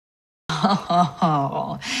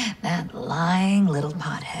Oh, that lying little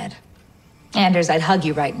pothead. Anders, I'd hug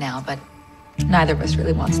you right now, but neither of us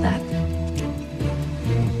really wants that.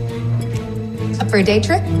 Up for a day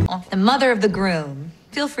trip? The mother of the groom.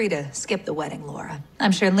 Feel free to skip the wedding, Laura.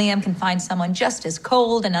 I'm sure Liam can find someone just as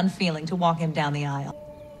cold and unfeeling to walk him down the aisle.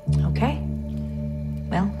 Okay.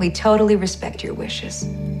 Well, we totally respect your wishes.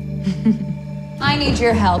 I need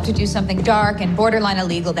your help to do something dark and borderline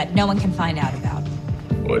illegal that no one can find out about.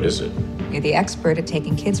 What is it? You're the expert at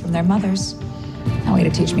taking kids from their mothers. No way to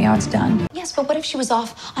teach me how it's done. Yes, but what if she was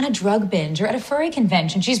off on a drug binge or at a furry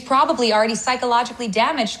convention? She's probably already psychologically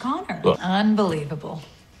damaged Connor. Look. Unbelievable.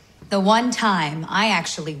 The one time I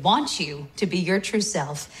actually want you to be your true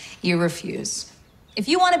self, you refuse. If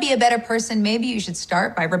you want to be a better person, maybe you should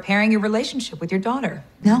start by repairing your relationship with your daughter.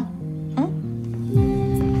 No?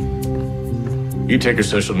 You take her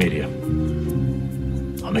social media.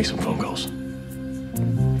 I'll make some phone calls.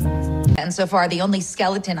 And so far, the only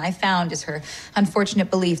skeleton I found is her unfortunate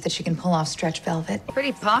belief that she can pull off stretch velvet.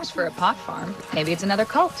 Pretty posh for a pot farm. Maybe it's another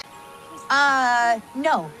cult.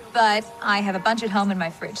 No, but I have a bunch at home in my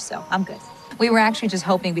fridge, so I'm good. We were actually just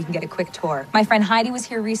hoping we can get a quick tour. My friend Heidi was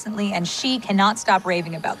here recently, and she cannot stop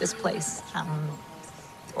raving about this place.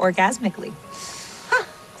 Orgasmically. Huh.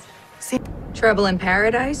 See, trouble in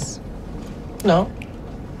paradise? No,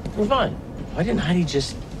 we're fine. Why didn't Heidi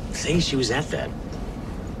just say she was at that?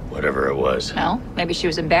 Whatever it was. No, maybe she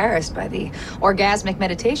was embarrassed by the orgasmic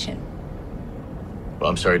meditation. Well,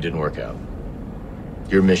 I'm sorry it didn't work out.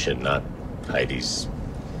 Your mission, not Heidi's,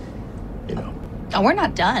 you know. Oh, we're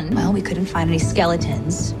not done. Well, we couldn't find any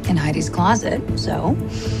skeletons in Heidi's closet, so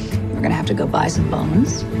we're gonna have to go buy some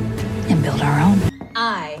bones and build our own.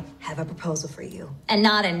 I have a proposal for you. And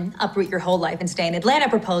not an uproot your whole life and stay in Atlanta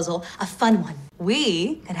proposal, a fun one.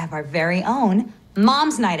 We could have our very own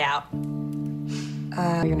mom's night out.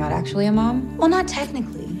 You're not actually a mom? Well, not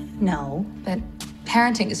technically, no, but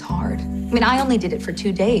parenting is hard. I mean, I only did it for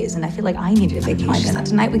 2 days, and I feel like I needed a vacation. So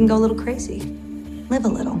tonight we can go a little crazy. Live a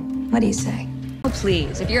little. What do you say? Oh,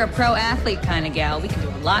 please. If you're a pro athlete kind of gal, we can do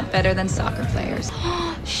a lot better than soccer players.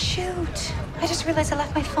 Shoot. I just realized I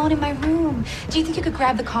left my phone in my room. Do you think you could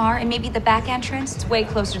grab the car and maybe the back entrance? It's way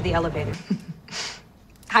closer to the elevator.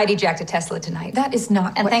 Heidi jacked a Tesla tonight. That is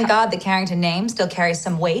not. And thank God the Carrington name still carries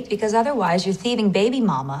some weight, because otherwise your thieving baby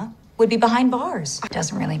mama would be behind bars. It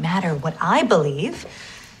doesn't really matter what I believe.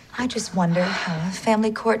 I just wonder how a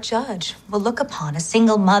family court judge will look upon a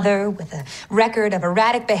single mother with a record of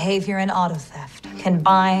erratic behavior and auto theft,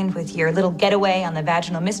 combined with your little getaway on the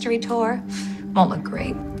vaginal mystery tour. Won't look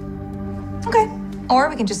great. Okay. Or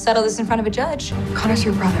we can just settle this in front of a judge. Connor's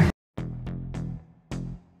your brother.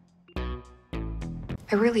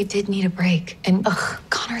 I really did need a break. And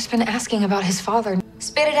Connor's been asking about his father.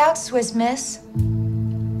 Spit it out, Swiss miss.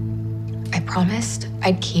 I promised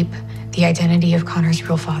I'd keep the identity of Connor's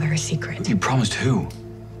real father a secret. You promised who?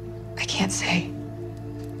 I can't say.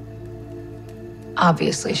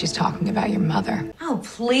 Obviously, she's talking about your mother. Oh,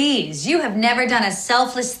 please. You have never done a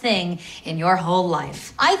selfless thing in your whole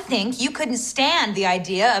life. I think you couldn't stand the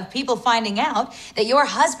idea of people finding out that your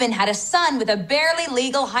husband had a son with a barely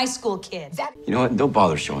legal high school kid. You know what? Don't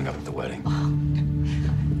bother showing up at the wedding.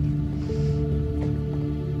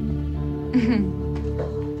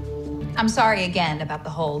 I'm sorry again about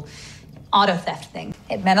the whole auto theft thing.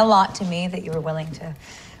 It meant a lot to me that you were willing to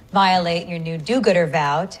violate your new do-gooder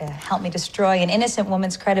vow to help me destroy an innocent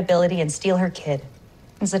woman's credibility and steal her kid.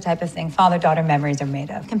 It's the type of thing father-daughter memories are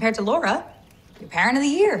made of. Compared to Laura, your parent of the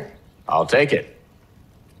year. I'll take it.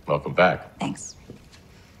 Welcome back. Thanks.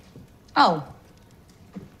 Oh,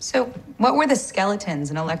 so what were the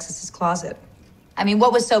skeletons in Alexis's closet? I mean,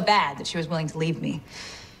 what was so bad that she was willing to leave me?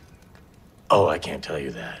 Oh, I can't tell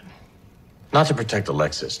you that. Not to protect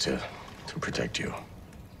Alexis, to protect you.